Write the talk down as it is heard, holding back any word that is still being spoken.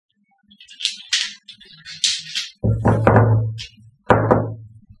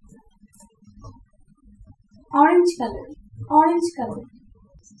orange color, orange color,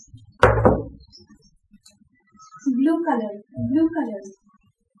 blue color, blue color,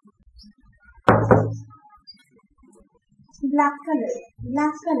 black color,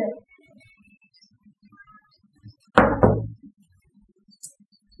 black color,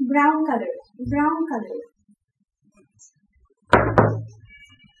 brown color, brown color,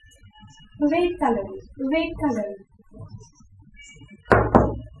 red color, red color,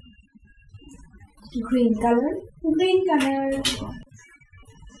 green color, green color,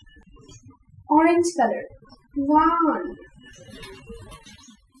 orange color, 1,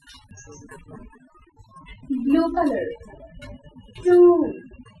 blue color, 2,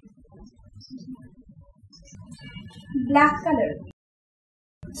 black color,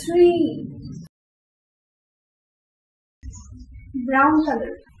 3, brown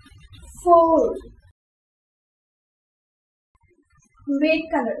color, 4, red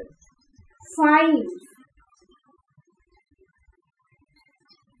color, 5,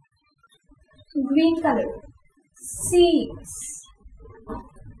 green color, 6,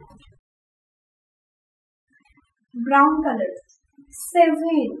 brown color,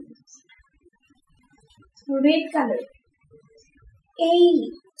 7, red color,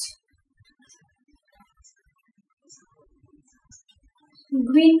 8,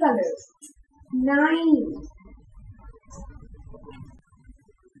 green color, 9,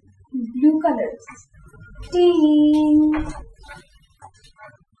 blue color, 10,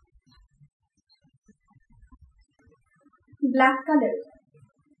 black color,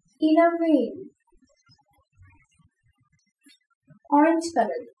 11, orange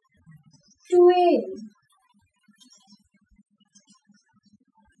color, 12,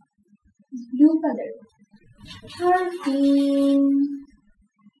 blue color, 13,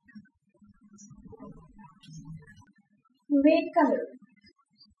 red color,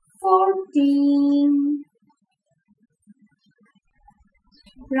 14,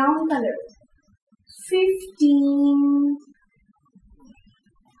 brown color, 15,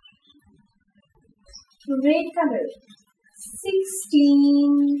 red color,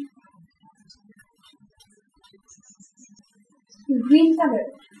 16, green color,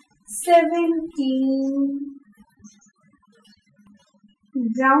 17,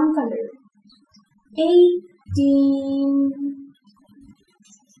 brown color, 18,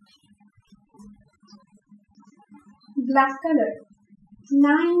 black color,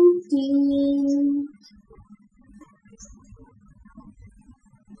 19,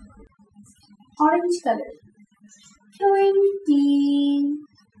 orange color, 20,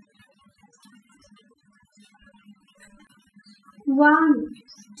 1,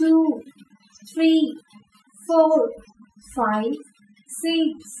 2, 3, 4, 5,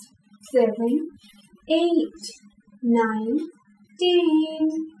 6, 7, 8, 9, 10,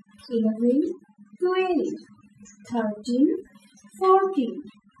 11, 12, 13, 14,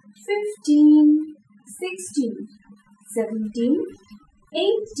 15, 16, 17,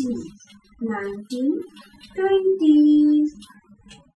 18, 19, 20.